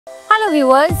Hello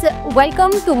viewers, welcome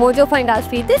to Mojo for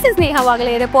Industry. This is Neha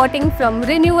Wagale reporting from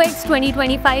RenewX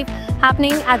 2025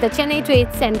 happening at the Chennai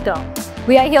Trade Center.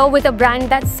 We are here with a brand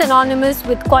that's synonymous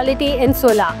with quality in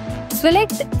solar,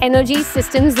 SWELECT Energy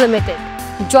Systems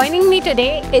Ltd. Joining me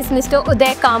today is Mr.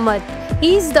 Uday Kamath.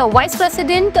 He's the Vice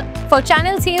President for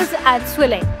Channel Sales at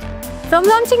SWELECT. From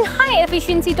launching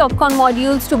high-efficiency TOPCon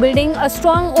modules to building a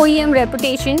strong OEM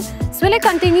reputation, SWELECT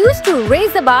continues to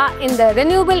raise the bar in the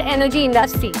renewable energy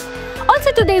industry.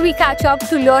 Also today we catch up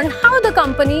to learn how the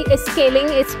company is scaling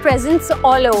its presence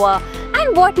all over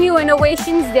and what new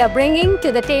innovations they are bringing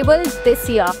to the table this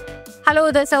year.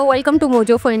 Hello Uday sir, welcome to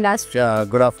Mojo for Industry. Yeah,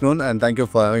 good afternoon and thank you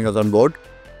for having us on board.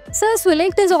 Sir,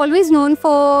 SWELECT is always known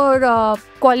for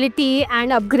quality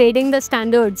and upgrading the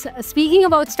standards. Speaking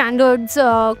about standards,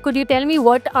 could you tell me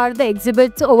what are the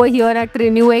exhibits over here at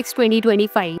RenewX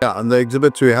 2025? Yeah, on the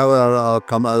exhibits we have our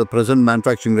present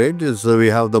manufacturing range is we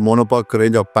have the monopack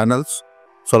range of panels,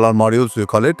 solar modules we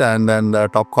call it, and then the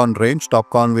TOPCon range.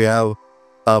 TOPCon we have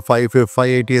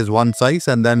 580 is one size,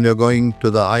 and then we're going to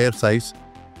the higher size,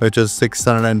 which is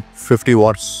 650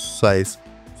 watts size.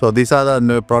 So these are the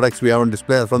new products we have on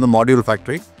display from the module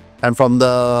factory. And from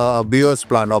the BOS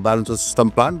plant or balance of system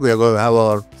plant, we are going to have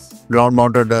our ground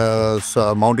mounted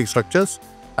mounting structures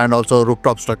and also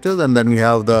rooftop structures. And then we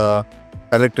have the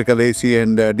electrical AC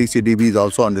and DC DBs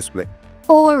also on display.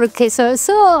 Oh, okay, sir.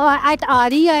 So at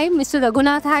REI, Mr.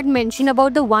 Raghunath had mentioned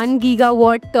about the 1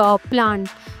 gigawatt plant.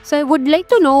 So I would like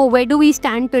to know where do we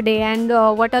stand today and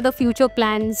what are the future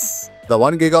plans? The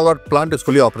 1 gigawatt plant is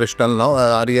fully operational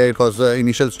now. REI was the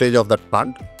initial stage of that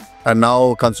plant. And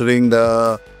now considering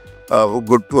the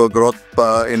good growth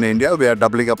in India, we are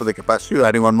doubling up the capacity,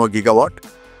 adding 1 more gigawatt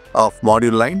of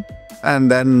module line.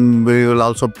 And then we will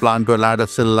also plan to add a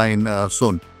cell line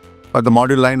soon. But the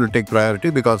module line will take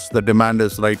priority because the demand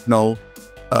is right now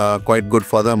quite good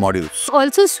for the modules.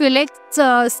 Also,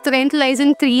 SWELECT's strength lies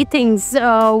in 3 things,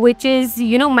 which is,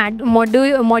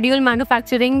 module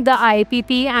manufacturing, the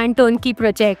IPP and turnkey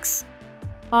projects.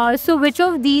 So which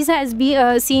of these has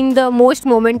seen the most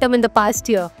momentum in the past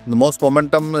year? The most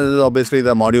momentum is obviously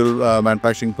the module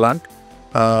manufacturing plant.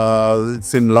 It's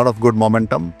seen a lot of good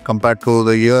momentum compared to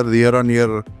the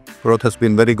year-on-year growth has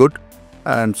been very good.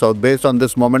 And so based on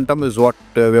this momentum is what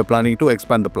we are planning to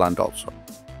expand the plant also.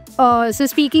 So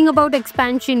speaking about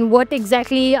expansion, what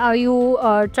exactly are you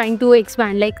trying to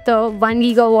expand? Like the 1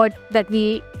 gigawatt that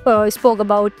we spoke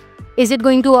about, is it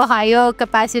going to a higher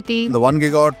capacity? The 1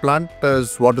 gigawatt plant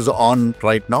is what is on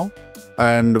right now.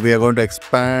 And we are going to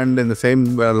expand in the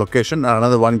same location,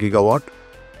 another 1 gigawatt.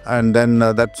 And then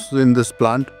that's in this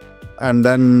plant. And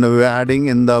then we're adding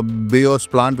in the BOS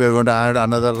plant, we're going to add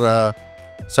another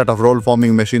set of roll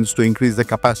forming machines to increase the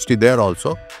capacity there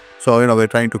also. So, we're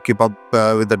trying to keep up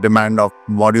with the demand of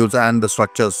modules and the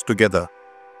structures together.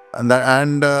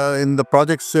 And in the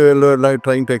projects, we're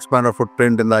trying to expand our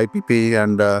footprint in the IPP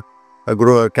and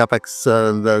grow CapEx,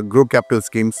 the group capital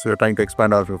schemes. We're trying to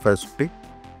expand our capacity.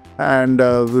 And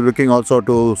we're looking also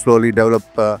to slowly develop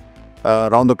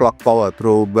round-the-clock power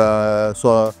through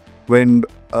wind,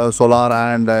 solar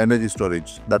and energy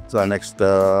storage. That's our next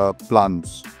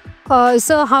plans.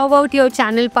 So how about your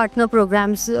channel partner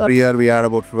programs? Every year we add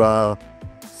about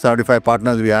 75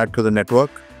 partners we add to the network,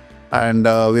 and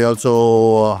we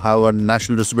also have a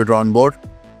national distributor on board,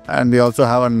 and we also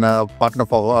have a partner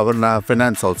for our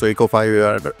finance also,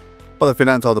 Eco5 for the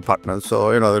finance of the partners. So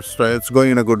it's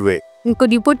going in a good way.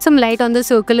 Could you put some light on the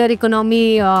circular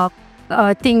economy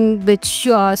thing which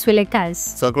SWELECT has?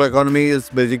 Circular economy is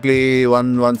basically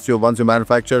once you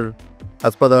manufacture.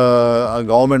 As per the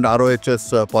government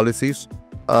ROHS policies,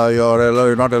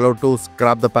 you're not allowed to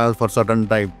scrap the panel for a certain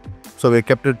time. So we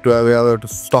kept it, we have to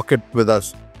stock it with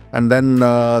us. And then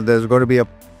there's going to be a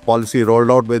policy rolled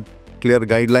out with clear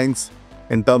guidelines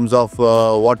in terms of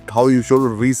how you should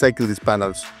recycle these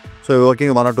panels. So we're working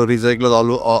on 1 or 2 recyclers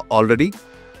already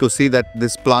to see that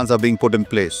these plans are being put in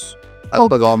place as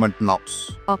per government norms.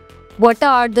 What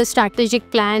are the strategic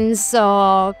plans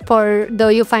for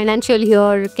your financial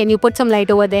year? Can you put some light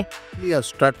over there? Yeah,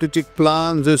 strategic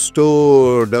plans is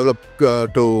to develop,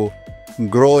 to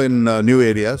grow in new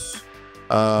areas.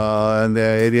 And the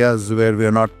areas where we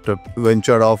are not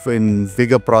ventured off in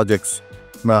bigger projects,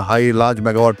 large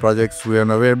megawatt projects. We're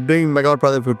doing megawatt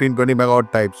projects, 15, 20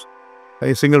 megawatt types,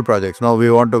 single projects. Now we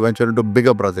want to venture into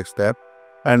bigger projects there.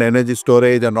 And energy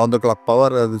storage and on-the-clock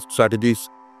power are the strategies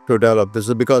to develop. This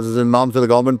is because it's in norms of the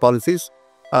government policies.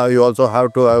 You also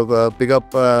have to have pick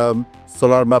up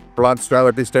solar plants to have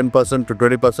at least 10% to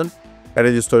 20%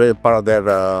 energy storage part of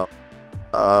their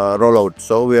rollout.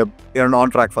 So we are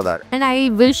on track for that. And I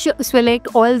wish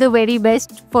SWELECT all the very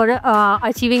best for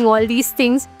achieving all these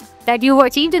things that you've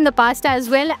achieved in the past as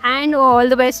well, and all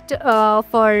the best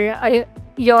for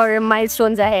your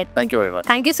milestones ahead. Thank you very much.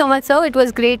 Thank you so much, sir. It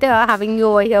was great having you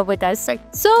over here with us.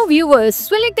 So, viewers,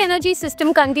 SWELECT Energy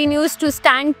System continues to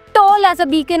stand tall as a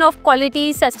beacon of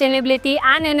quality, sustainability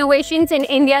and innovations in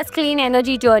India's clean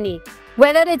energy journey.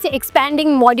 Whether it's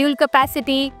expanding module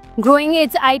capacity, growing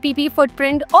its IPP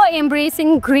footprint, or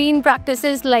embracing green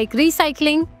practices like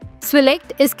recycling,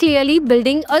 SWELECT is clearly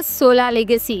building a solar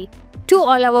legacy. To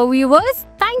all our viewers,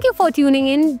 thank you for tuning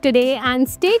in today, and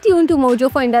stay tuned to Mojo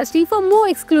for Industry for more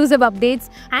exclusive updates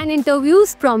and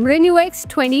interviews from RenewX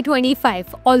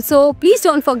 2025. Also, please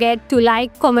don't forget to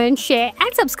like, comment, share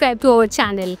and subscribe to our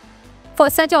channel for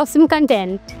such awesome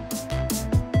content.